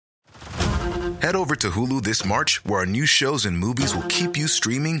Head over to Hulu this March, where our new shows and movies will keep you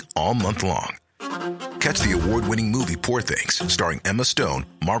streaming all month long. Catch the award-winning movie Poor Things, starring Emma Stone,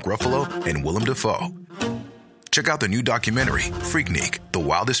 Mark Ruffalo, and Willem Dafoe. Check out the new documentary, Freaknik, The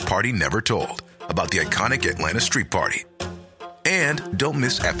Wildest Party Never Told, about the iconic Atlanta Street Party. And don't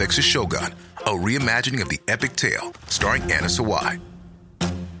miss FX's Shogun, a reimagining of the epic tale, starring Anna Sawai.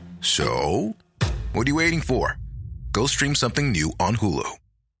 So, what are you waiting for? Go stream something new on Hulu.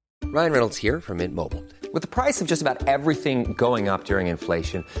 Ryan Reynolds here from Mint Mobile. With the price of just about everything going up during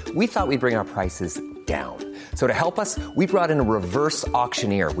inflation, we thought we'd bring our prices down. So to help us, we brought in a reverse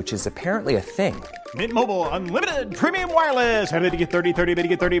auctioneer, which is apparently a thing. Mint Mobile Unlimited Premium Wireless. How to get 30, 30, bit to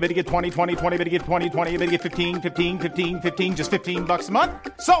get 30, bit to get 20, 20, 20, bit to get 20, 20, bit to get 15, 15, 15, 15, just $15 a month?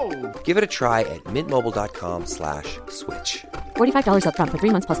 Sold! Give it a try at mintmobile.com/switch. $45 up front for 3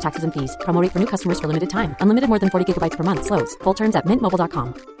 months plus taxes and fees. Promo rate for new customers for limited time. Unlimited more than 40 gigabytes per month. Slows full terms at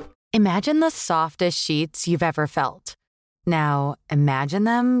mintmobile.com. Imagine the softest sheets you've ever felt. Now, imagine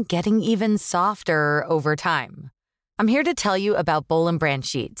them getting even softer over time. I'm here to tell you about Boll & Branch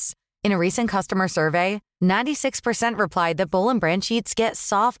sheets. In a recent customer survey, 96% replied that Boll & Branch sheets get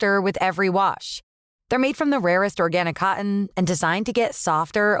softer with every wash. They're made from the rarest organic cotton and designed to get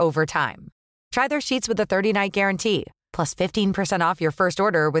softer over time. Try their sheets with a 30-night guarantee, plus 15% off your first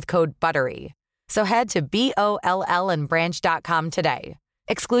order with code BUTTERY. So head to BOLLandbranch.com today.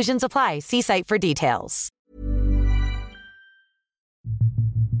 Exclusions apply. See site for details.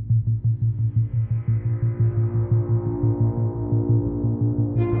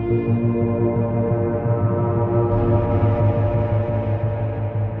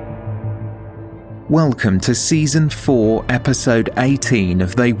 Welcome to Season 4, Episode 18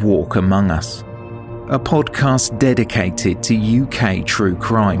 of They Walk Among Us, a podcast dedicated to UK true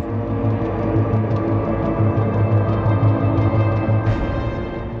crime.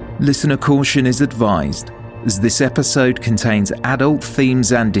 Listener caution is advised, as this episode contains adult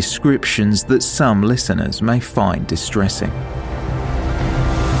themes and descriptions that some listeners may find distressing.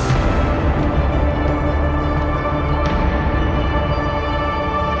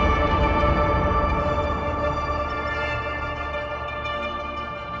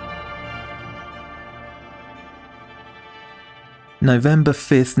 November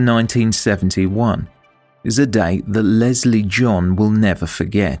 5th, 1971 is a date that Leslie John will never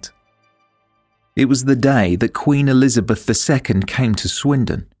forget. It was the day that Queen Elizabeth II came to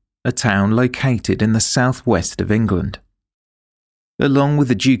Swindon, a town located in the southwest of England. Along with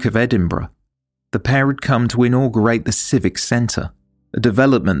the Duke of Edinburgh, the pair had come to inaugurate the Civic Centre, a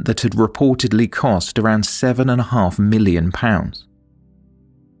development that had reportedly cost around £7.5 million.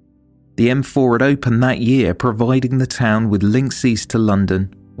 The M4 had opened that year, providing the town with links east to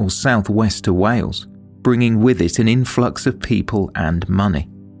London or southwest to Wales, bringing with it an influx of people and money.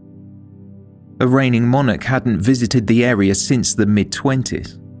 A reigning monarch hadn't visited the area since the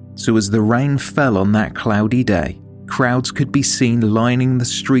mid-20s, so as the rain fell on that cloudy day, crowds could be seen lining the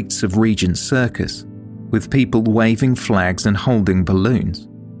streets of Regent Circus, with people waving flags and holding balloons,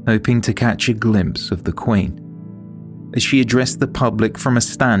 hoping to catch a glimpse of the Queen. As she addressed the public from a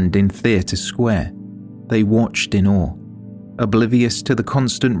stand in Theatre Square, they watched in awe, oblivious to the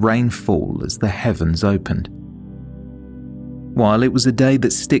constant rainfall as the heavens opened. While it was a day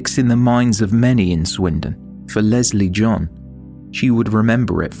that sticks in the minds of many in Swindon, for Leslie John, she would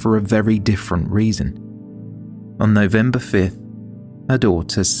remember it for a very different reason. On November 5th, her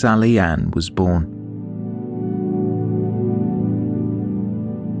daughter Sally Ann was born.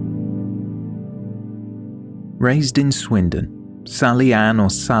 Raised in Swindon, Sally Ann, or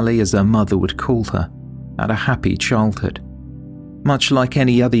Sally as her mother would call her, had a happy childhood. Much like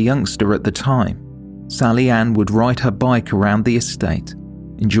any other youngster at the time, Sally Ann would ride her bike around the estate,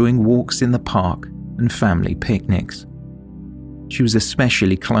 enjoying walks in the park and family picnics. She was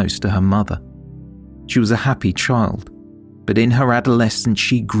especially close to her mother. She was a happy child, but in her adolescence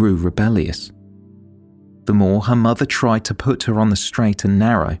she grew rebellious. The more her mother tried to put her on the straight and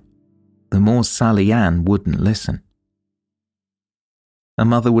narrow, the more Sally Ann wouldn't listen. Her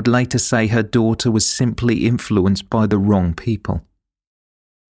mother would later say her daughter was simply influenced by the wrong people.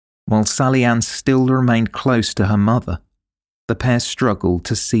 While Sally Ann still remained close to her mother, the pair struggled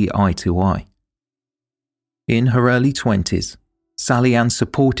to see eye to eye. In her early 20s, Sally Ann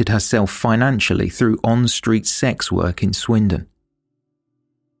supported herself financially through on-street sex work in Swindon.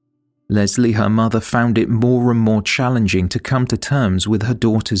 Leslie, her mother, found it more and more challenging to come to terms with her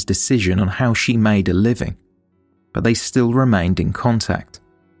daughter's decision on how she made a living, but they still remained in contact.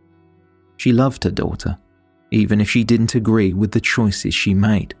 She loved her daughter, even if she didn't agree with the choices she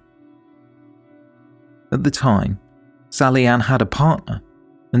made. At the time, Sally Ann had a partner,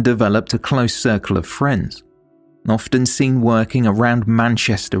 and developed a close circle of friends, often seen working around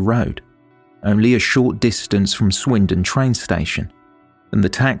Manchester Road, only a short distance from Swindon train station, and the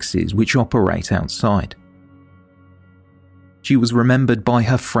taxis which operate outside. She was remembered by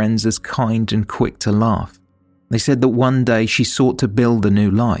her friends as kind and quick to laugh. They said that one day she sought to build a new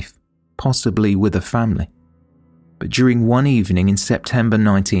life, possibly with a family. But during one evening in September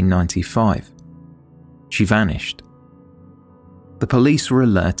 1995, she vanished. The police were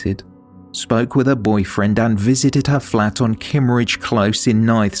alerted, spoke with her boyfriend and visited her flat on Kimmeridge Close in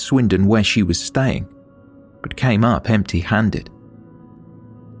Neath, Swindon, where she was staying, but came up empty-handed.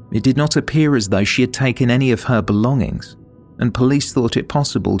 It did not appear as though she had taken any of her belongings, and police thought it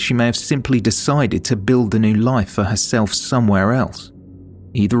possible she may have simply decided to build a new life for herself somewhere else,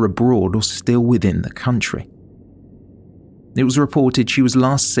 either abroad or still within the country. It was reported she was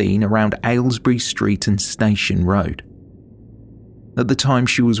last seen around Aylesbury Street and Station Road. At the time,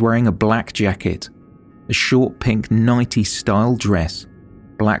 she was wearing a black jacket, a short pink 90s style dress,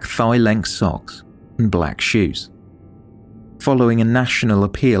 black thigh-length socks, and black shoes. Following a national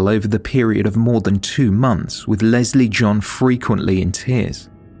appeal over the period of more than 2 months, with Leslie John frequently in tears,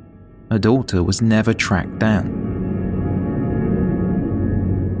 her daughter was never tracked down.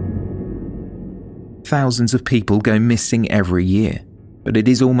 Thousands of people go missing every year, but it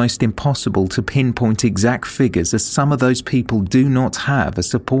is almost impossible to pinpoint exact figures as some of those people do not have a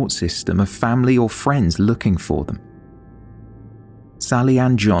support system of family or friends looking for them. Sally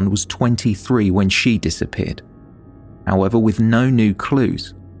Ann John was 23 when she disappeared. However, with no new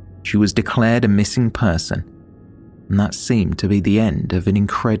clues, she was declared a missing person, and that seemed to be the end of an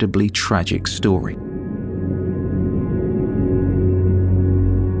incredibly tragic story.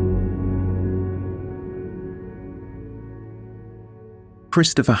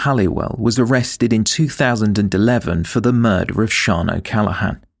 Christopher Halliwell was arrested in 2011 for the murder of Sian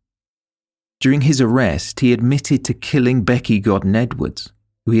O'Callaghan. During his arrest, he admitted to killing Becky Godden-Edwards,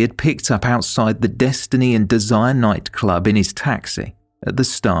 who he had picked up outside the Destiny and Desire nightclub in his taxi at the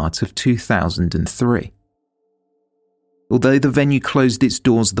start of 2003. Although the venue closed its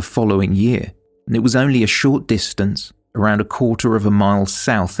doors the following year, and it was only a short distance, around a quarter of a mile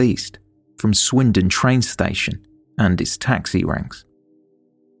southeast, from Swindon train station and its taxi ranks.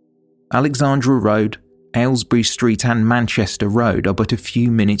 Alexandra Road, Aylesbury Street and Manchester Road are but a few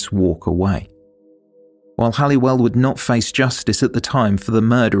minutes' walk away. While Halliwell would not face justice at the time for the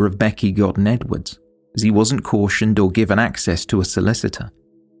murder of Becky Godden-Edwards, as he wasn't cautioned or given access to a solicitor,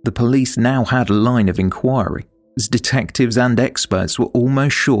 the police now had a line of inquiry, as detectives and experts were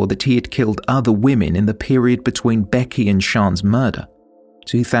almost sure that he had killed other women in the period between Becky and Sian's murder,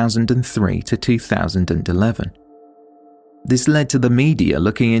 2003 to 2011. This led to the media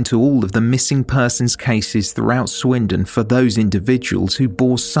looking into all of the missing persons cases throughout Swindon for those individuals who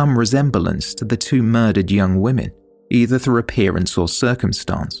bore some resemblance to the two murdered young women, either through appearance or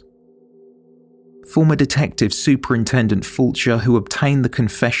circumstance. Former Detective Superintendent Fulcher, who obtained the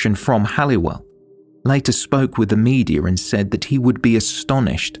confession from Halliwell, later spoke with the media and said that he would be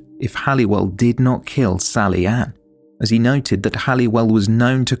astonished if Halliwell did not kill Sally Ann, as he noted that Halliwell was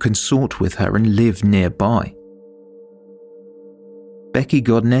known to consort with her and live nearby. Becky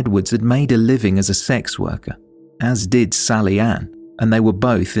Godden-Edwards had made a living as a sex worker, as did Sally Ann, and they were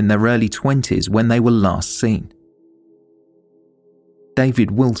both in their early 20s when they were last seen.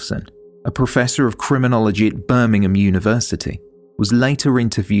 David Wilson, a professor of criminology at Birmingham University, was later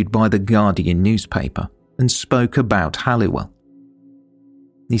interviewed by the Guardian newspaper and spoke about Halliwell.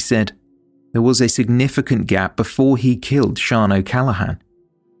 He said, "There was a significant gap before he killed Sian O'Callaghan.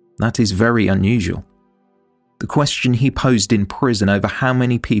 That is very unusual. The question he posed in prison over how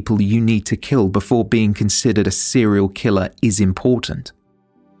many people you need to kill before being considered a serial killer is important.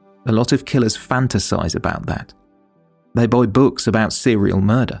 A lot of killers fantasize about that. They buy books about serial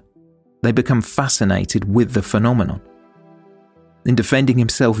murder. They become fascinated with the phenomenon." In defending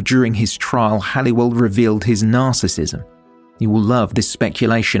himself during his trial, Halliwell revealed his narcissism. You will love this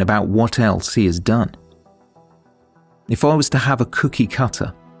speculation about what else he has done. "If I was to have a cookie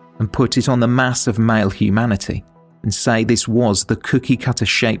cutter and put it on the mass of male humanity and say this was the cookie cutter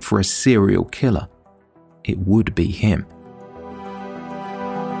shape for a serial killer, it would be him."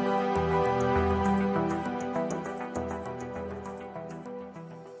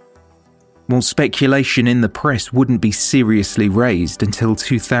 While speculation in the press wouldn't be seriously raised until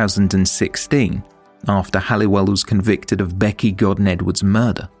 2016, after Halliwell was convicted of Becky Godden-Edwards'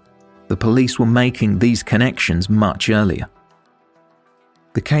 murder, the police were making these connections much earlier.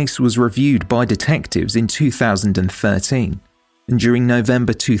 The case was reviewed by detectives in 2013, and during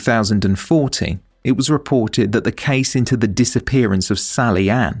November 2014, it was reported that the case into the disappearance of Sally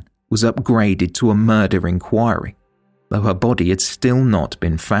Ann was upgraded to a murder inquiry, though her body had still not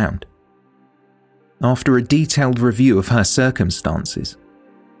been found. After a detailed review of her circumstances,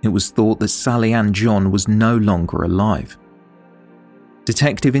 it was thought that Sally Ann John was no longer alive.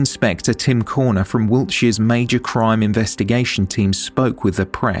 Detective Inspector Tim Corner from Wiltshire's Major Crime Investigation Team spoke with the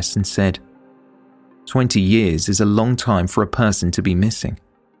press and said, 20 years is a long time for a person to be missing,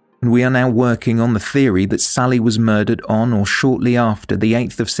 and we are now working on the theory that Sally was murdered on or shortly after the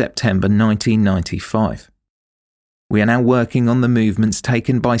 8th of September 1995. We are now working on the movements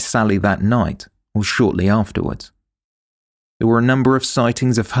taken by Sally that night or shortly afterwards. There were a number of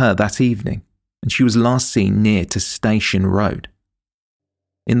sightings of her that evening, and she was last seen near to Station Road.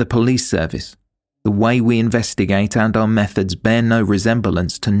 In the police service, the way we investigate and our methods bear no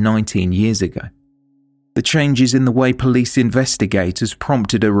resemblance to 19 years ago. The changes in the way police investigate has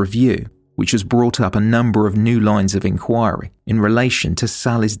prompted a review, which has brought up a number of new lines of inquiry in relation to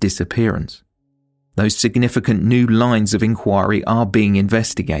Sally's disappearance. Those significant new lines of inquiry are being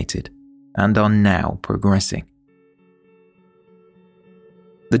investigated and are now progressing.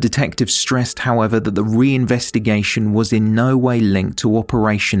 The detective stressed, however, that the reinvestigation was in no way linked to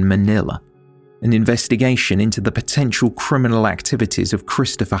Operation Manila, an investigation into the potential criminal activities of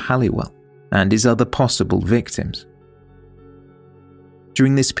Christopher Halliwell and his other possible victims.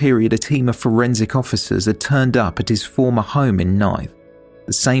 During this period, a team of forensic officers had turned up at his former home in Neath,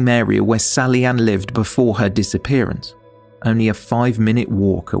 the same area where Sally Ann lived before her disappearance, only a 5-minute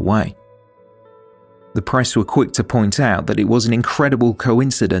walk away. The press were quick to point out that it was an incredible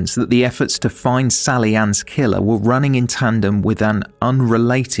coincidence that the efforts to find Sally Ann's killer were running in tandem with an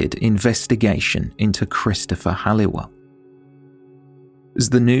unrelated investigation into Christopher Halliwell. As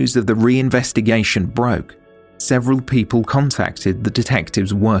the news of the reinvestigation broke, several people contacted the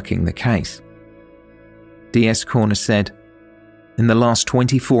detectives working the case. DS Corner said, "In the last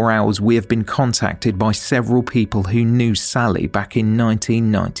 24 hours we have been contacted by several people who knew Sally back in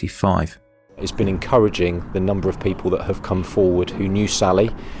 1995. It's been encouraging, the number of people that have come forward who knew Sally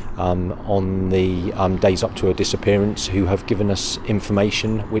on the days up to her disappearance, who have given us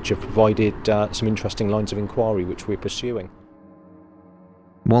information which have provided some interesting lines of inquiry which we're pursuing."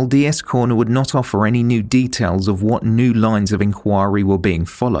 While DS Corner would not offer any new details of what new lines of inquiry were being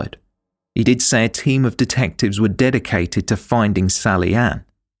followed, he did say a team of detectives were dedicated to finding Sally Ann,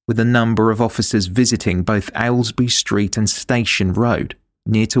 with a number of officers visiting both Aylesbury Street and Station Road,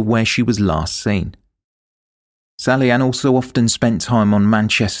 near to where she was last seen. Sally Ann also often spent time on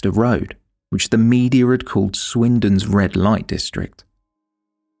Manchester Road, which the media had called Swindon's red light district.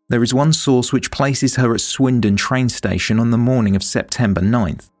 There is one source which places her at Swindon train station on the morning of September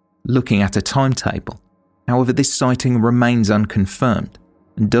 9th, looking at a timetable. However, this sighting remains unconfirmed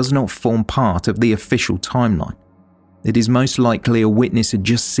and does not form part of the official timeline. It is most likely a witness had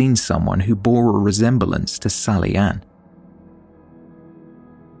just seen someone who bore a resemblance to Sally Ann.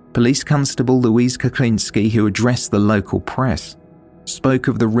 Police Constable Louise Kuklinski, who addressed the local press, spoke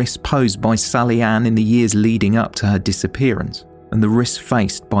of the risk posed by Sally Ann in the years leading up to her disappearance and the risk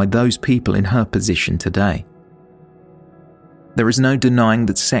faced by those people in her position today. There is no denying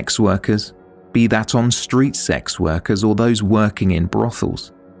that sex workers, be that on-street sex workers or those working in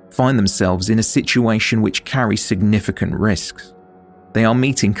brothels, find themselves in a situation which carries significant risks. They are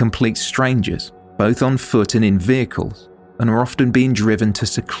meeting complete strangers, both on foot and in vehicles, and are often being driven to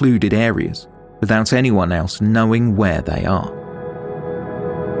secluded areas without anyone else knowing where they are.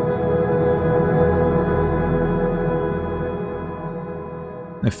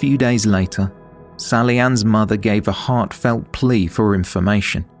 A few days later, Sally Ann's mother gave a heartfelt plea for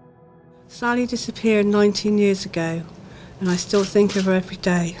information. Sally disappeared 19 years ago, and I still think of her every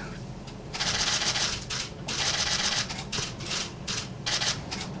day.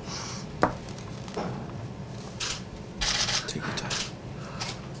 Take your time.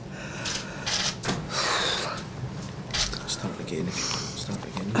 Start again if you want. Start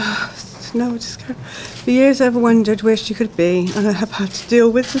again. No, just go. For years I've wondered where she could be, and I have had to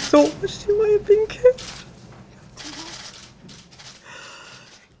deal with the thought that she might have been killed.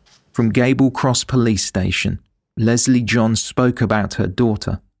 From Gable Cross Police Station, Leslie John spoke about her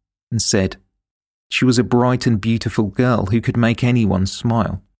daughter and said, "She was a bright and beautiful girl who could make anyone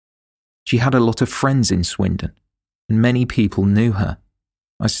smile. She had a lot of friends in Swindon, and many people knew her.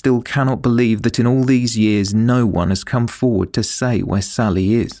 I still cannot believe that in all these years no one has come forward to say where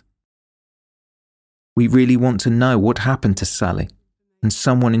Sally is. We really want to know what happened to Sally, and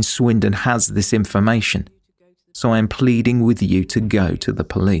someone in Swindon has this information, so I am pleading with you to go to the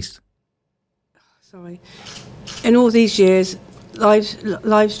police." Sorry. In all these years,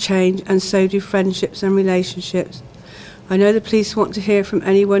 lives change, and so do friendships and relationships. I know the police want to hear from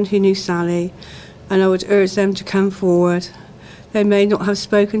anyone who knew Sally, and I would urge them to come forward. They may not have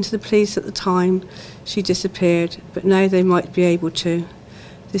spoken to the police at the time she disappeared, but now they might be able to.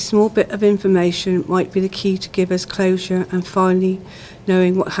 This small bit of information might be the key to give us closure and finally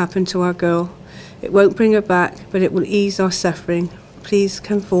knowing what happened to our girl. It won't bring her back, but it will ease our suffering. Please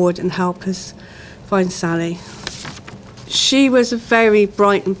come forward and help us find Sally. She was a very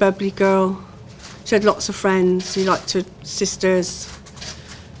bright and bubbly girl. She had lots of friends. She liked her sisters.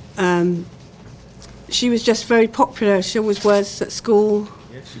 She was just very popular. She always was at school.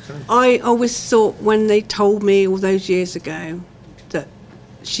 I always thought when they told me all those years ago that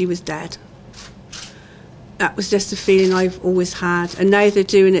she was dead. That was just a feeling I've always had. And now they're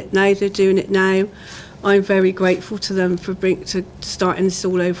doing it now. I'm very grateful to them for starting this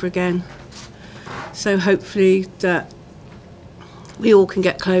all over again. So hopefully that we all can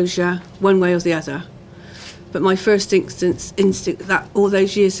get closure one way or the other. But my first instinct that all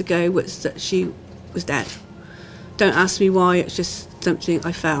those years ago was that she was dead. Don't ask me why, it's just something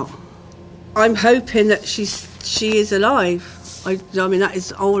I felt. I'm hoping that she is alive. I mean, that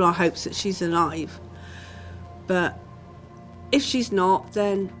is all our hopes, that she's alive. But if she's not,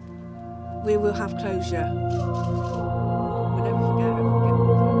 then we will have closure. We'll never forget her. We'll get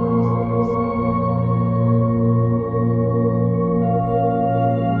all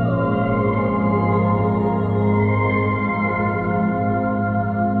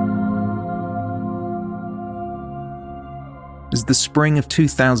As the spring of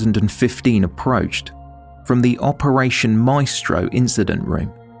 2015 approached, from the Operation Maestro incident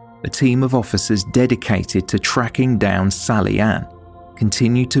room, a team of officers dedicated to tracking down Sally Ann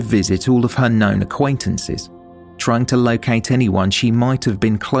continued to visit all of her known acquaintances, trying to locate anyone she might have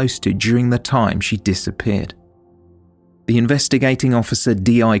been close to during the time she disappeared. The investigating officer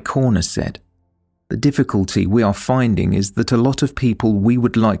D.I. Corner said, "The difficulty we are finding is that a lot of people we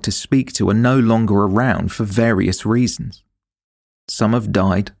would like to speak to are no longer around for various reasons. Some have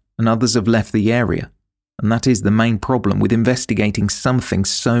died and others have left the area, and that is the main problem with investigating something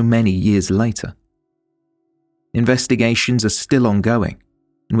so many years later. Investigations are still ongoing,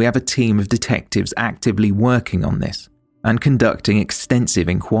 and we have a team of detectives actively working on this and conducting extensive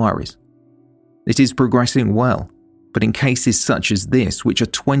inquiries. It is progressing well, but in cases such as this, which are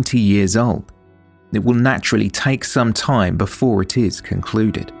 20 years old, it will naturally take some time before it is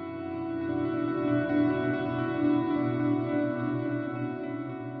concluded."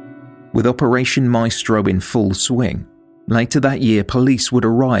 With Operation Maestro in full swing, later that year police would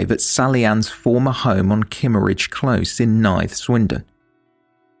arrive at Sally Ann's former home on Kimmeridge Close in Neath, Swindon.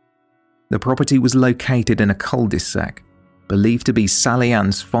 The property was located in a cul-de-sac, believed to be Sally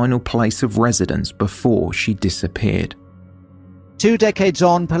Ann's final place of residence before she disappeared. 2 decades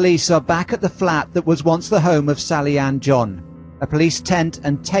on, police are back at the flat that was once the home of Sally Ann John. A police tent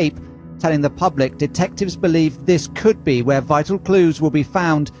and tape telling the public detectives believe this could be where vital clues will be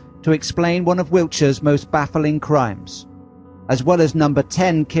found to explain one of Wiltshire's most baffling crimes. As well as number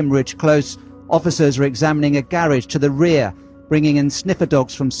 10 Kimmeridge Close, officers are examining a garage to the rear, bringing in sniffer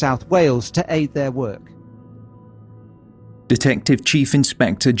dogs from South Wales to aid their work. Detective Chief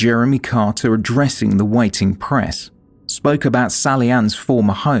Inspector Jeremy Carter, addressing the waiting press, spoke about Sally Ann's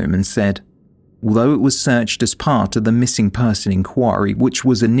former home and said, "Although it was searched as part of the missing person inquiry, which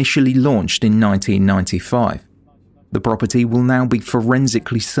was initially launched in 1995, the property will now be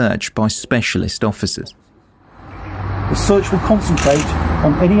forensically searched by specialist officers. The search will concentrate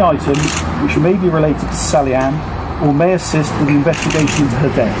on any items which may be related to Sally Ann or may assist with the investigation into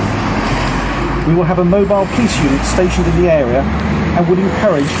her death. We will have a mobile police unit stationed in the area and would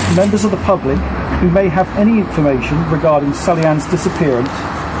encourage members of the public who may have any information regarding Sally Ann's disappearance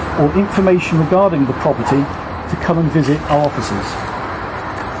or information regarding the property to come and visit our offices.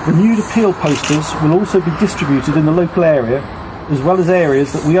 Renewed appeal posters will also be distributed in the local area, as well as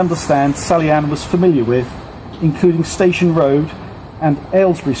areas that we understand Sally Ann was familiar with, including Station Road and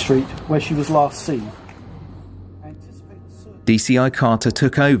Aylesbury Street, where she was last seen." DCI Carter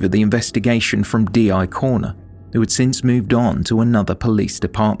took over the investigation from DI Corner, who had since moved on to another police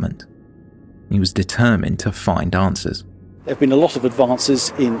department. He was determined to find answers. There have been a lot of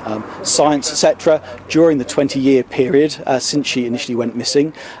advances in science, etc., during the 20-year period since she initially went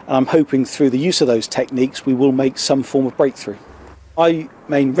missing. And I'm hoping through the use of those techniques we will make some form of breakthrough. I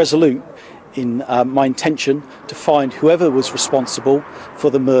remain resolute in my intention to find whoever was responsible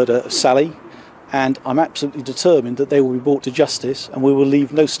for the murder of Sally, and I'm absolutely determined that they will be brought to justice, and we will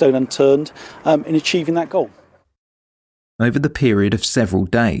leave no stone unturned in achieving that goal. Over the period of several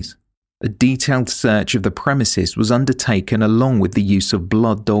days, A detailed search of the premises was undertaken along with the use of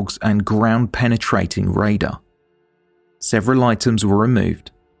blood dogs and ground-penetrating radar. Several items were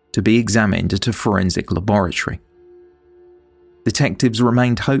removed to be examined at a forensic laboratory. Detectives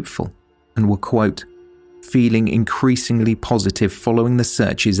remained hopeful and were, quote, feeling increasingly positive following the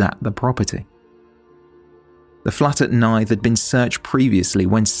searches at the property. The flat at Nythe had been searched previously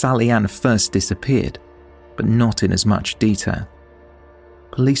when Sally Ann first disappeared, but not in as much detail.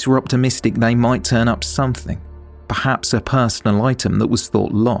 Police were optimistic they might turn up something, perhaps a personal item that was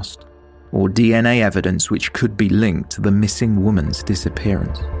thought lost, or DNA evidence which could be linked to the missing woman's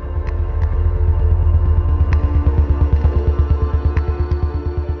disappearance.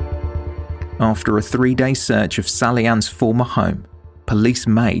 After a 3-day search of Sally Ann's former home, police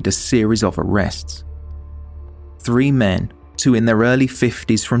made a series of arrests. 3 men, 2 in their early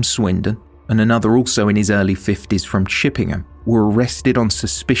 50s from Swindon and another also in his early 50s from Chippenham, were arrested on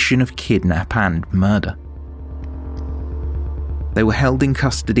suspicion of kidnap and murder. They were held in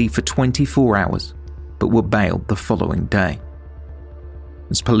custody for 24 hours, but were bailed the following day.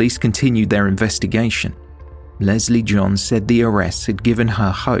 As police continued their investigation, Leslie Johns said the arrests had given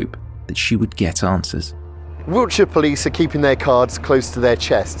her hope that she would get answers. Wiltshire police are keeping their cards close to their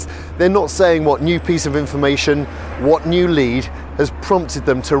chests. They're not saying what new piece of information, what new lead has prompted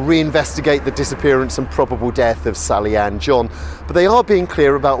them to reinvestigate the disappearance and probable death of Sally Ann John. But they are being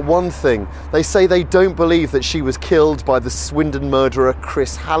clear about one thing. They say they don't believe that she was killed by the Swindon murderer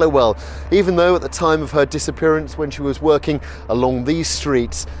Chris Halliwell, even though at the time of her disappearance, when she was working along these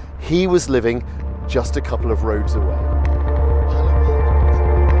streets, he was living just a couple of roads away.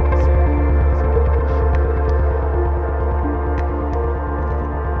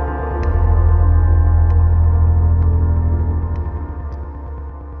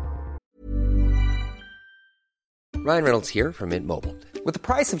 Ryan Reynolds here from Mint Mobile. With the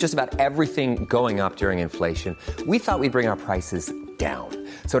price of just about everything going up during inflation, we thought we'd bring our prices down.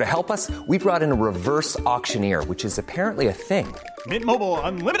 So to help us, we brought in a reverse auctioneer, which is apparently a thing. Mint Mobile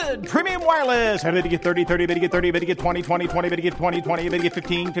Unlimited Premium Wireless. How to get 30, 30, how to get 30, how to get 20, 20, 20, how to get 20, 20, how to get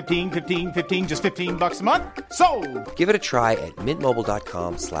 15, 15, 15, 15, just $15 a month? Sold! Give it a try at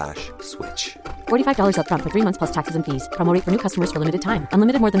mintmobile.com/switch. $45 up front for 3 months plus taxes and fees. Promo rate for new customers for limited time.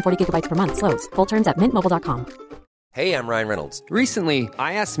 Unlimited more than 40 gigabytes per month. Slows full terms at mintmobile.com. Hey, I'm Ryan Reynolds. Recently,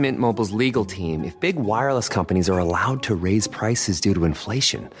 I asked Mint Mobile's legal team if big wireless companies are allowed to raise prices due to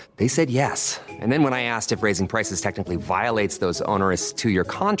inflation. They said yes. And then when I asked if raising prices technically violates those onerous 2-year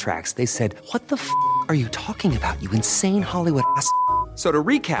contracts, they said, "What the f*** are you talking about, you insane Hollywood ass?" So to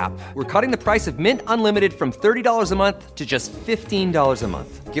recap, we're cutting the price of Mint Unlimited from $30 a month to just $15 a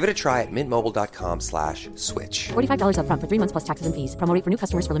month. Give it a try at mintmobile.com/switch. $45 up front for 3 months plus taxes and fees. Promo rate for new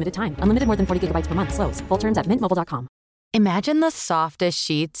customers for limited time. Unlimited more than 40 gigabytes per month. Slows full terms at mintmobile.com. Imagine the softest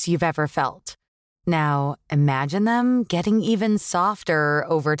sheets you've ever felt. Now, imagine them getting even softer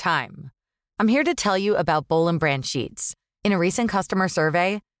over time. I'm here to tell you about Boll & Branch sheets. In a recent customer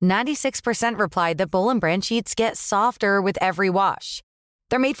survey, 96% replied that Boll & Branch sheets get softer with every wash.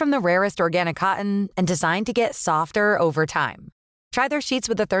 They're made from the rarest organic cotton and designed to get softer over time. Try their sheets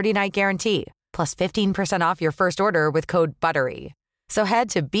with a 30-night guarantee, plus 15% off your first order with code BUTTERY. So head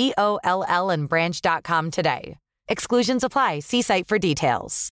to BOLLandbranch.com today. Exclusions apply. See site for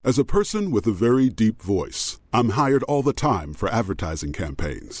details. As a person with a very deep voice, I'm hired all the time for advertising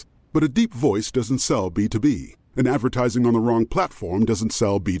campaigns. But a deep voice doesn't sell B2B, and advertising on the wrong platform doesn't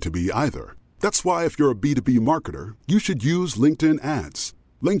sell B2B either. That's why if you're a B2B marketer, you should use LinkedIn ads.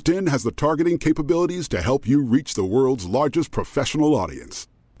 LinkedIn has the targeting capabilities to help you reach the world's largest professional audience.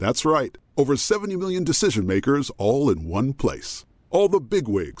 That's right, over 70 million decision makers all in one place. All the big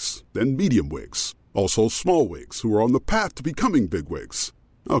wigs, then medium wigs, also small wigs who are on the path to becoming big wigs.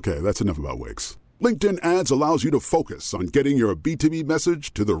 Okay, that's enough about wigs. LinkedIn ads allows you to focus on getting your B2B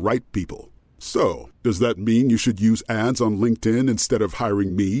message to the right people. So, does that mean you should use ads on LinkedIn instead of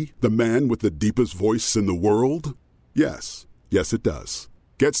hiring me, the man with the deepest voice in the world? Yes. Yes, it does.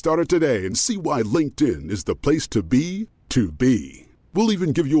 Get started today and see why LinkedIn is the place to be to be. We'll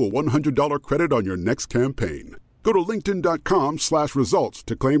even give you a $100 credit on your next campaign. Go to linkedin.com/results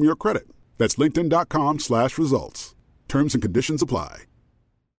to claim your credit. That's linkedin.com/results. Terms and conditions apply.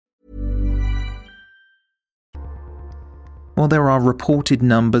 While there are reported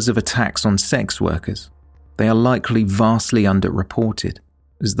numbers of attacks on sex workers, they are likely vastly underreported,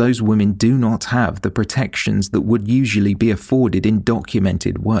 as those women do not have the protections that would usually be afforded in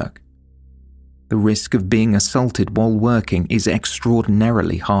documented work. The risk of being assaulted while working is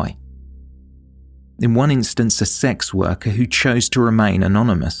extraordinarily high. In one instance, a sex worker who chose to remain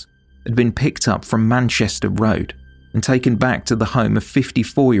anonymous had been picked up from Manchester Road and taken back to the home of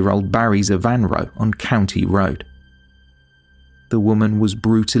 54-year-old Barry Zavranro on County Road. The woman was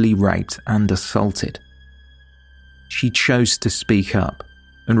brutally raped and assaulted. She chose to speak up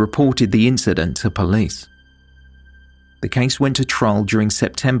and reported the incident to police. The case went to trial during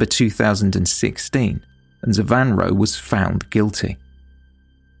September 2016, and Zavranro was found guilty.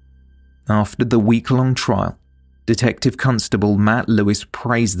 After the week-long trial, Detective Constable Matt Lewis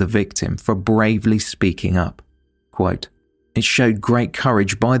praised the victim for bravely speaking up. Quote, "It showed great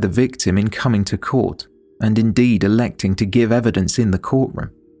courage by the victim in coming to court and indeed electing to give evidence in the courtroom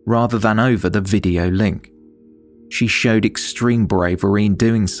rather than over the video link. She showed extreme bravery in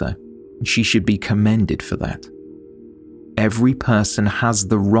doing so, and she should be commended for that. Every person has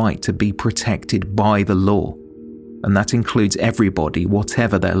the right to be protected by the law, and that includes everybody,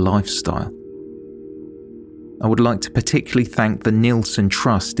 whatever their lifestyle. I would like to particularly thank the Nielsen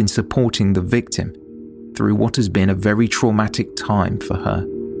Trust in supporting the victim through what has been a very traumatic time for her."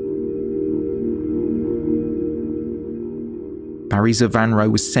 Barry Zavranro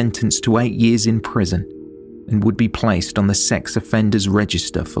was sentenced to 8 years in prison and would be placed on the sex offenders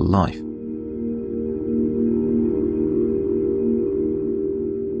register for life.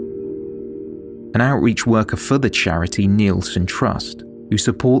 An outreach worker for the charity Nielsen Trust, who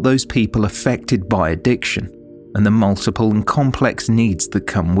support those people affected by addiction and the multiple and complex needs that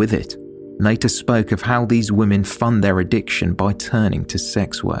come with it, later spoke of how these women fund their addiction by turning to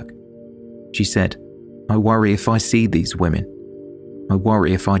sex work. She said, "I worry if I see these women. I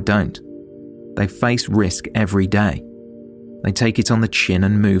worry if I don't. They face risk every day. They take it on the chin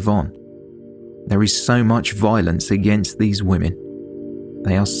and move on. There is so much violence against these women.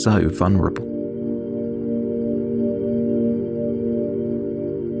 They are so vulnerable."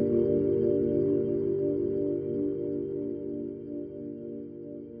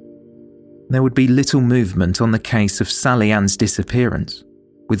 There would be little movement on the case of Sally Ann's disappearance,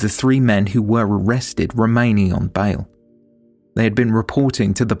 with the 3 men who were arrested remaining on bail. They had been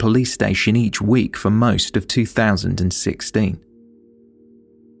reporting to the police station each week for most of 2016.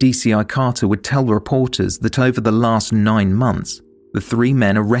 DCI Carter would tell reporters that over the last 9 months, the 3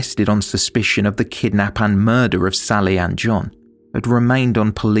 men arrested on suspicion of the kidnap and murder of Sally Ann John had remained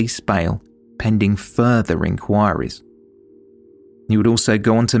on police bail pending further inquiries. He would also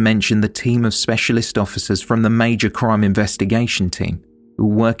go on to mention the team of specialist officers from the Major Crime Investigation Team who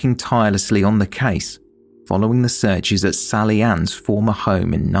were working tirelessly on the case following the searches at Sally Ann's former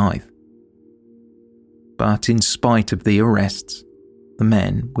home in Naas. But in spite of the arrests, the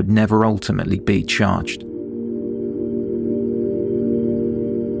men would never ultimately be charged.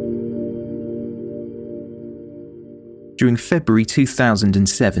 During February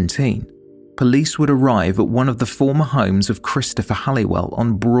 2017, police would arrive at one of the former homes of Christopher Halliwell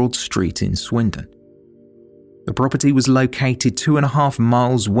on Broad Street in Swindon. The property was located 2.5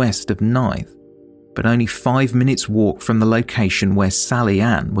 miles west of Naas, but only 5 minutes' walk from the location where Sally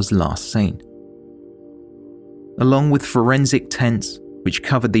Ann was last seen. Along with forensic tents, which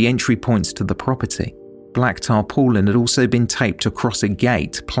covered the entry points to the property, black tarpaulin had also been taped across a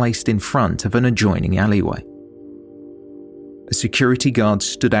gate placed in front of an adjoining alleyway. A security guard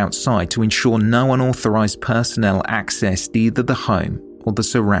stood outside to ensure no unauthorised personnel accessed either the home or the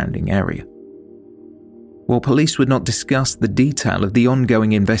surrounding area. While police would not discuss the detail of the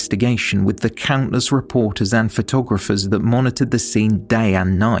ongoing investigation with the countless reporters and photographers that monitored the scene day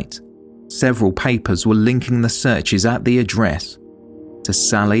and night, several papers were linking the searches at the address to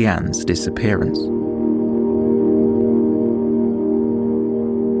Sally Ann's disappearance.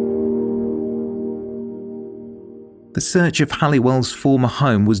 The search of Halliwell's former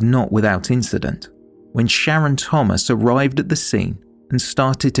home was not without incident when Sharon Thomas arrived at the scene and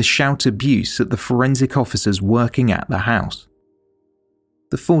started to shout abuse at the forensic officers working at the house.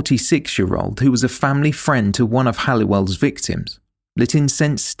 The 46-year-old, who was a family friend to one of Halliwell's victims, lit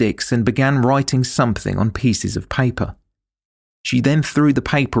incense sticks and began writing something on pieces of paper. She then threw the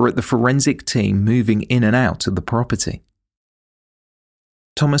paper at the forensic team moving in and out of the property.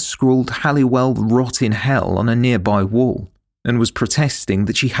 Thomas scrawled "Halliwell rot in hell" on a nearby wall and was protesting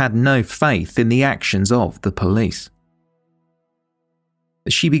that she had no faith in the actions of the police.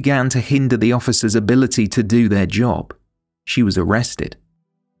 As she began to hinder the officers' ability to do their job, she was arrested.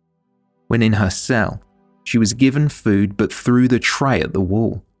 When in her cell, she was given food but threw the tray at the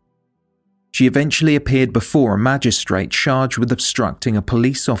wall. She eventually appeared before a magistrate charged with obstructing a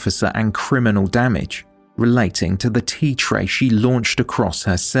police officer and criminal damage relating to the tea tray she launched across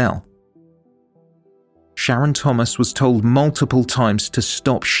her cell. Sharon Thomas was told multiple times to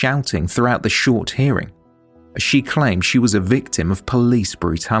stop shouting throughout the short hearing, as she claimed she was a victim of police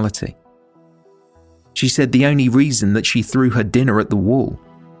brutality. She said the only reason that she threw her dinner at the wall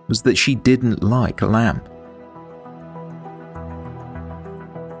was that she didn't like lamb.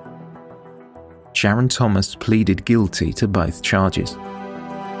 Sharon Thomas pleaded guilty to both charges.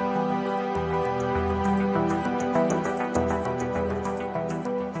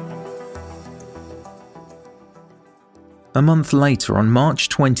 A month later, on March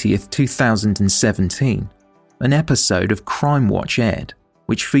 20th, 2017, an episode of Crime Watch aired,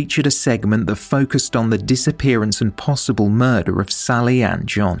 which featured a segment that focused on the disappearance and possible murder of Sally Ann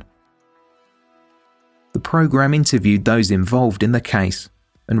John. The programme interviewed those involved in the case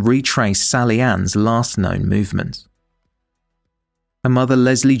and retraced Sally Ann's last known movements. Her mother,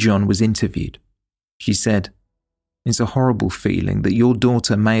 Leslie John, was interviewed. She said, "It's a horrible feeling that your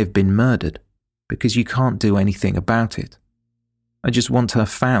daughter may have been murdered because you can't do anything about it. I just want her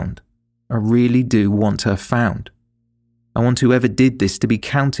found. I really do want her found. I want whoever did this to be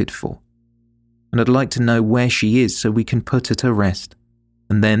counted for. And I'd like to know where she is so we can put her to rest,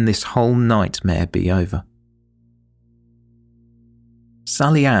 and then this whole nightmare be over."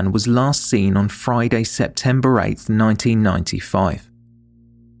 Sally Ann was last seen on Friday, September 8th, 1995.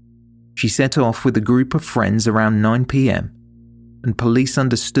 She set off with a group of friends around 9 p.m, and police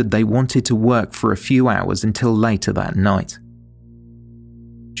understood they wanted to work for a few hours until later that night.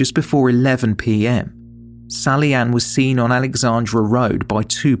 Just before 11 p.m, Sally Ann was seen on Alexandra Road by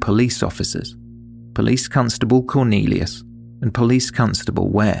two police officers, Police Constable Cornelius and Police Constable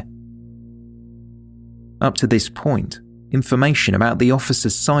Ware. Up to this point, information about the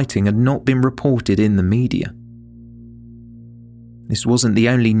officer's sighting had not been reported in the media. This wasn't the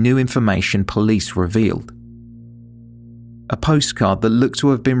only new information police revealed. A postcard that looked to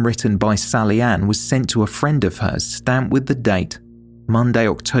have been written by Sally Ann was sent to a friend of hers, stamped with the date Monday,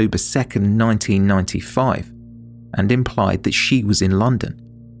 October 2nd, 1995, and implied that she was in London.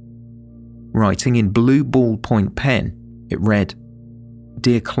 Writing in blue ballpoint pen, it read,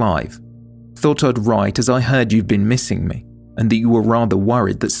 "Dear Clive, thought I'd write as I heard you've been missing me, and that you were rather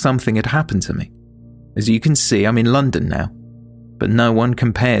worried that something had happened to me. As you can see, I'm in London now, but no one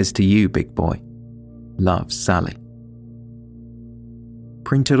compares to you, big boy. Love, Sally."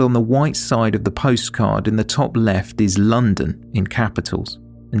 Printed on the white side of the postcard in the top left is London in capitals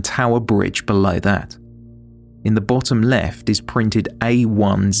and Tower Bridge below that. In the bottom left is printed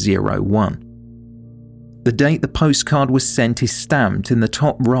A101. The date the postcard was sent is stamped in the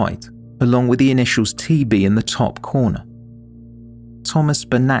top right, along with the initials TB in the top corner. Thomas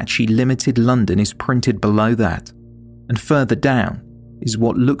Bernacchi Limited London is printed below that, and further down is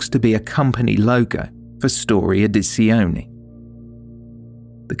what looks to be a company logo for Storie Edizioni.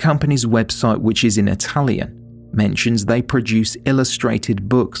 The company's website, which is in Italian, mentions they produce illustrated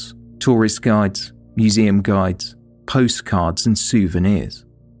books, tourist guides, museum guides, postcards and souvenirs.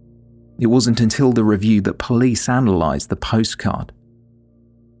 It wasn't until the review that police analysed the postcard.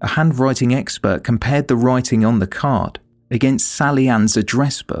 A handwriting expert compared the writing on the card against Sally Ann's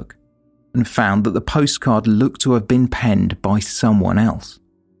address book and found that the postcard looked to have been penned by someone else.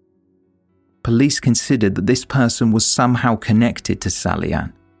 Police considered that this person was somehow connected to Sally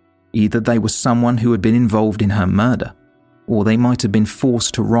Ann. Either they were someone who had been involved in her murder, or they might have been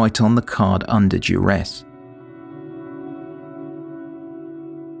forced to write on the card under duress.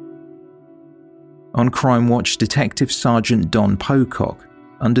 On Crime Watch, Detective Sergeant Don Pocock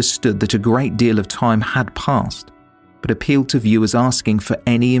understood that a great deal of time had passed, but appealed to viewers asking for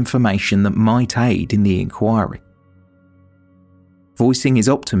any information that might aid in the inquiry. Voicing his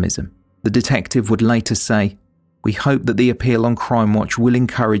optimism, the detective would later say, "We hope that the appeal on Crime Watch will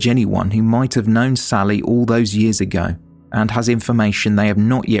encourage anyone who might have known Sally all those years ago and has information they have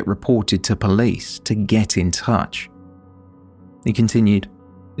not yet reported to police to get in touch." He continued,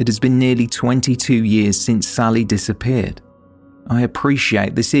 "It has been nearly 22 years since Sally disappeared. I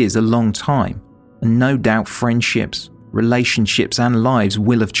appreciate this is a long time, and no doubt friendships, relationships and lives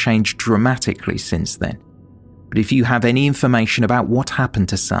will have changed dramatically since then. But if you have any information about what happened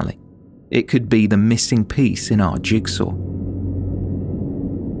to Sally, it could be the missing piece in our jigsaw."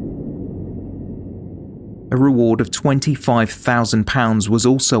 A reward of £25,000 was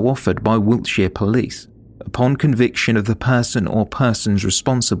also offered by Wiltshire Police upon conviction of the person or persons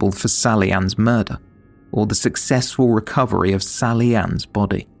responsible for Sally Ann's murder, or the successful recovery of Sally Ann's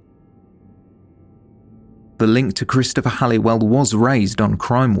body. The link to Christopher Halliwell was raised on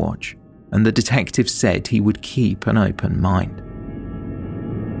Crime Watch, and the detective said he would keep an open mind.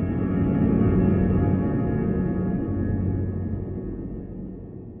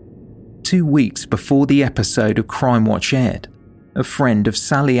 Two weeks before the episode of Crime Watch aired, a friend of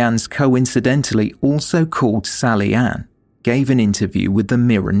Sally Ann's coincidentally also called Sally Ann gave an interview with the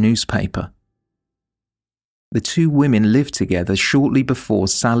Mirror newspaper. The two women lived together shortly before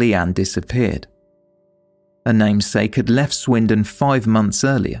Sally Ann disappeared. Her namesake had left Swindon 5 months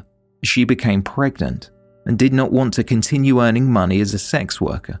earlier. She became pregnant and did not want to continue earning money as a sex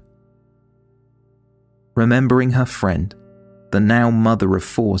worker. Remembering her friend, the now mother of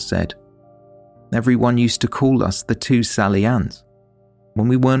 4 said, "Everyone used to call us the two Sally Anns. When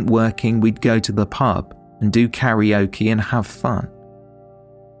we weren't working, we'd go to the pub and do karaoke and have fun.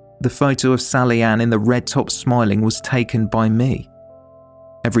 The photo of Sally Ann in the red top smiling was taken by me.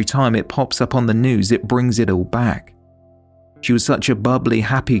 Every time it pops up on the news, it brings it all back. She was such a bubbly,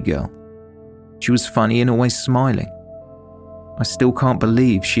 happy girl. She was funny and always smiling. I still can't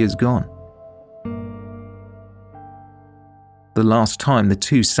believe she is gone." The last time the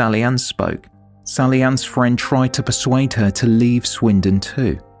two Sally Anns spoke, Sally Ann's friend tried to persuade her to leave Swindon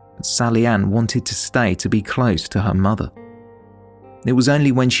too, but Sally Ann wanted to stay to be close to her mother. It was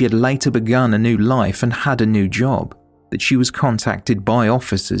only when she had later begun a new life and had a new job that she was contacted by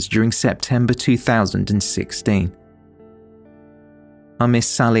officers during September 2016. "I miss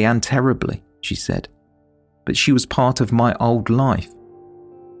Sally Ann terribly," she said, "but she was part of my old life.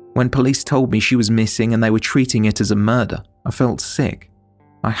 When police told me she was missing and they were treating it as a murder, I felt sick.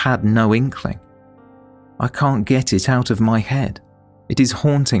 I had no inkling. I can't get it out of my head. It is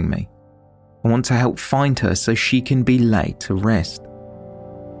haunting me. I want to help find her so she can be laid to rest."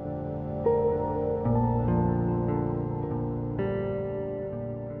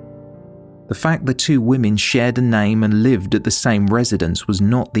 The fact the two women shared a name and lived at the same residence was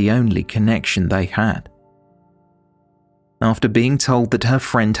not the only connection they had. After being told that her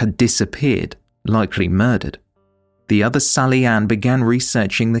friend had disappeared, likely murdered, the other Sally Ann began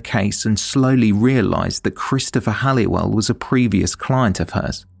researching the case and slowly realised that Christopher Halliwell was a previous client of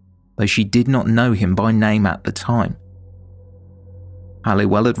hers, though she did not know him by name at the time.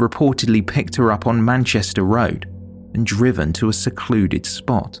 Halliwell had reportedly picked her up on Manchester Road and driven to a secluded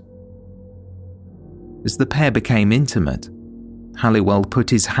spot. As the pair became intimate, Halliwell put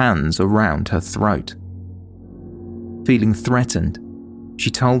his hands around her throat. Feeling threatened,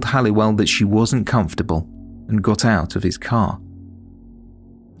 she told Halliwell that she wasn't comfortable and got out of his car.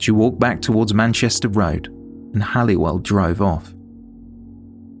 She walked back towards Manchester Road and Halliwell drove off.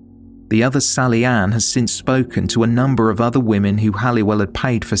 The other Sally Ann has since spoken to a number of other women who Halliwell had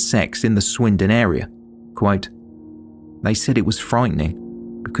paid for sex in the Swindon area. Quote, "They said it was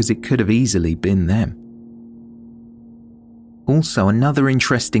frightening because it could have easily been them." Also, another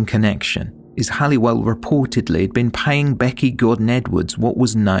interesting connection is Halliwell reportedly had been paying Becky Gordon-Edwards what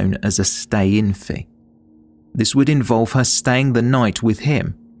was known as a stay-in fee. This would involve her staying the night with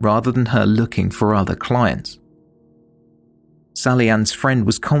him rather than her looking for other clients. Sally Ann's friend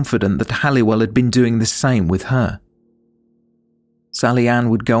was confident that Halliwell had been doing the same with her. Sally Ann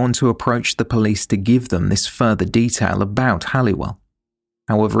would go on to approach the police to give them this further detail about Halliwell.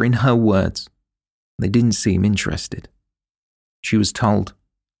 However, in her words, they didn't seem interested. She was told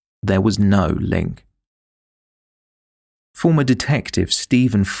there was no link. Former detective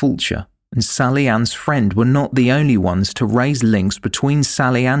Stephen Fulcher and Sally Ann's friend were not the only ones to raise links between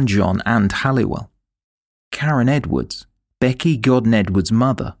Sally Ann John and Halliwell. Karen Edwards, Becky Gordon-Edwards'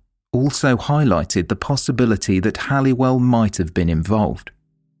 mother, also highlighted the possibility that Halliwell might have been involved.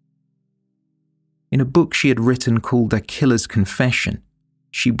 In a book she had written called A Killer's Confession,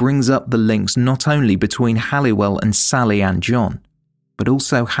 she brings up the links not only between Halliwell and Sally Ann John, but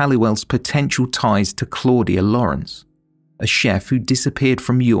also Halliwell's potential ties to Claudia Lawrence, a chef who disappeared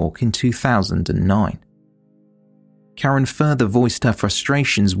from York in 2009. Karen further voiced her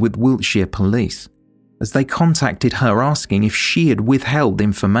frustrations with Wiltshire police, as they contacted her asking if she had withheld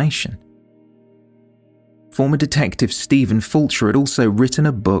information. Former detective Stephen Fulcher had also written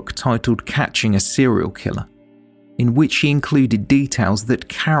a book titled Catching a Serial Killer, in which he included details that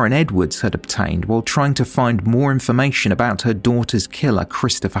Karen Edwards had obtained while trying to find more information about her daughter's killer,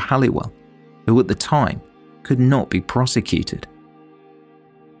 Christopher Halliwell, who at the time could not be prosecuted.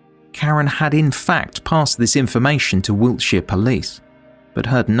 Karen had in fact passed this information to Wiltshire police, but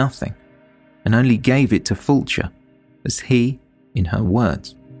heard nothing, and only gave it to Fulcher, as he, in her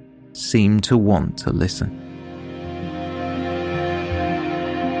words, seemed to want to listen.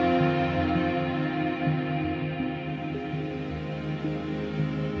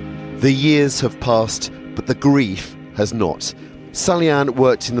 The years have passed, but the grief has not. Sally Ann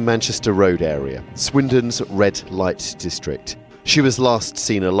worked in the Manchester Road area, Swindon's red light district. She was last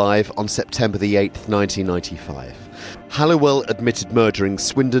seen alive on September the 8th, 1995. Halliwell admitted murdering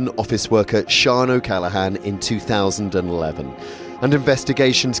Swindon office worker Sian O'Callaghan in 2011, and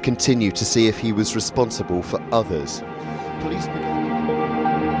investigations continue to see if he was responsible for others. Police began...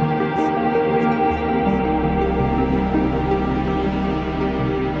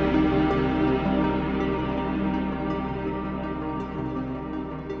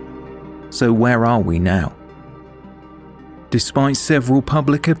 So where are we now? Despite several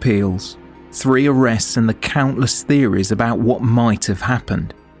public appeals, 3 arrests and the countless theories about what might have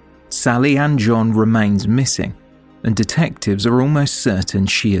happened, Sally Ann John remains missing, and detectives are almost certain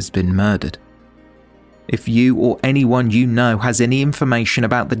she has been murdered. If you or anyone you know has any information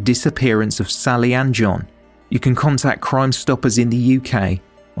about the disappearance of Sally Ann John, you can contact Crime Stoppers in the UK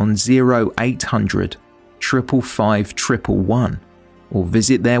on 0800 555 111 or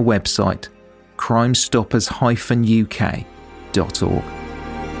visit their website crimestoppers-uk.org.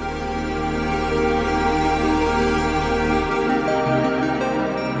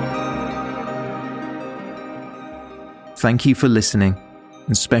 Thank you for listening,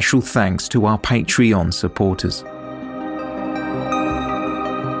 and special thanks to our Patreon supporters.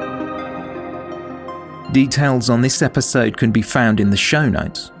 Details on this episode can be found in the show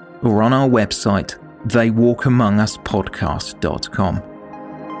notes or on our website, theywalkamonguspodcast.com.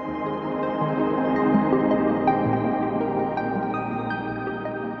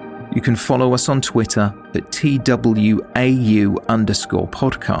 You can follow us on Twitter at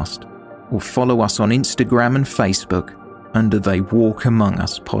TWAU_podcast or follow us on Instagram and Facebook under They Walk Among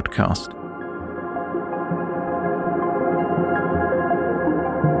Us podcast.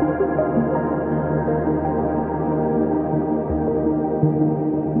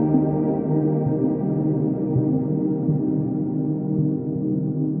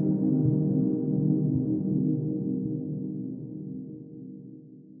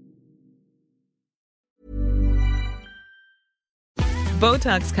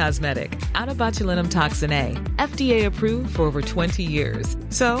 Botox Cosmetic, out of botulinum toxin A, FDA approved for over 20 years.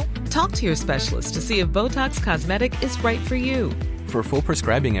 So, talk to your specialist to see if Botox Cosmetic is right for you. For full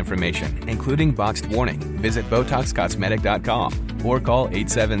prescribing information, including boxed warning, visit BotoxCosmetic.com or call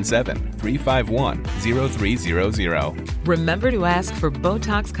 877-351-0300. Remember to ask for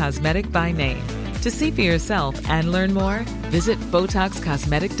Botox Cosmetic by name. To see for yourself and learn more, visit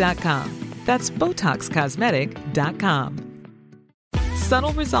BotoxCosmetic.com. That's BotoxCosmetic.com.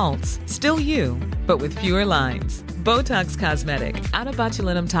 Subtle results, still you, but with fewer lines. Botox Cosmetic, out of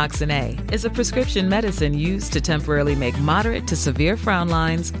botulinum toxin A, is a prescription medicine used to temporarily make moderate to severe frown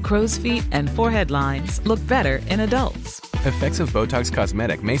lines, crow's feet, and forehead lines look better in adults. Effects of Botox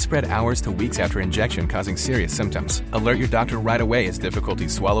Cosmetic may spread hours to weeks after injection, causing serious symptoms. Alert your doctor right away as difficulty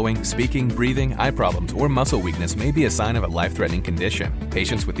swallowing, speaking, breathing, eye problems, or muscle weakness may be a sign of a life-threatening condition.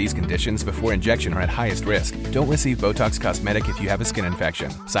 Patients with these conditions before injection are at highest risk. Don't receive Botox Cosmetic if you have a skin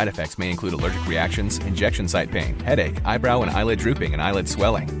infection. Side effects may include allergic reactions, injection site pain, headache, eyebrow and eyelid drooping, and eyelid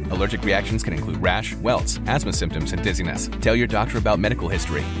swelling. Allergic reactions can include rash, welts, asthma symptoms, and dizziness. Tell your doctor about medical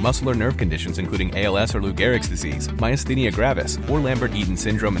history, muscle or nerve conditions including ALS or Lou Gehrig's disease, myasthenia gravis, or Lambert-Eaton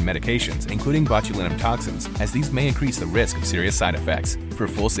syndrome, and medications, including botulinum toxins, as these may increase the risk of serious side effects. For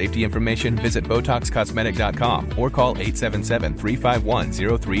full safety information, visit BotoxCosmetic.com or call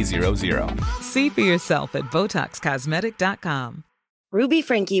 877-351-0300. See for yourself at BotoxCosmetic.com. Ruby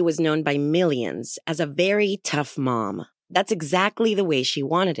Franke was known by millions as a very tough mom. That's exactly the way she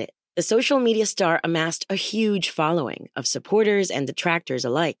wanted it. The social media star amassed a huge following of supporters and detractors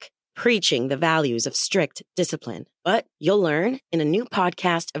alike, preaching the values of strict discipline. But you'll learn in a new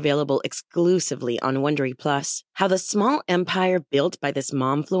podcast available exclusively on Wondery Plus how the small empire built by this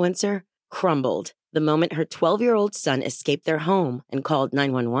momfluencer crumbled the moment her 12-year-old son escaped their home and called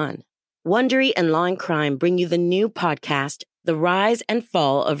 911. Wondery and Law and Crime bring you the new podcast, The Rise and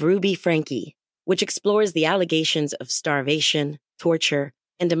Fall of Ruby Franke, which explores the allegations of starvation, torture,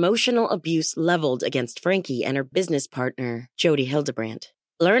 and emotional abuse leveled against Franke and her business partner, Jodi Hildebrandt.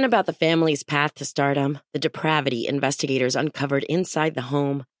 Learn about the family's path to stardom, the depravity investigators uncovered inside the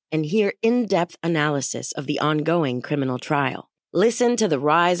home, and hear in-depth analysis of the ongoing criminal trial. Listen to The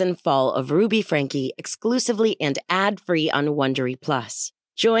Rise and Fall of Ruby Franke exclusively and ad-free on Wondery Plus.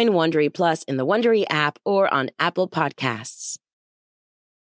 Join Wondery Plus in the Wondery app or on Apple Podcasts.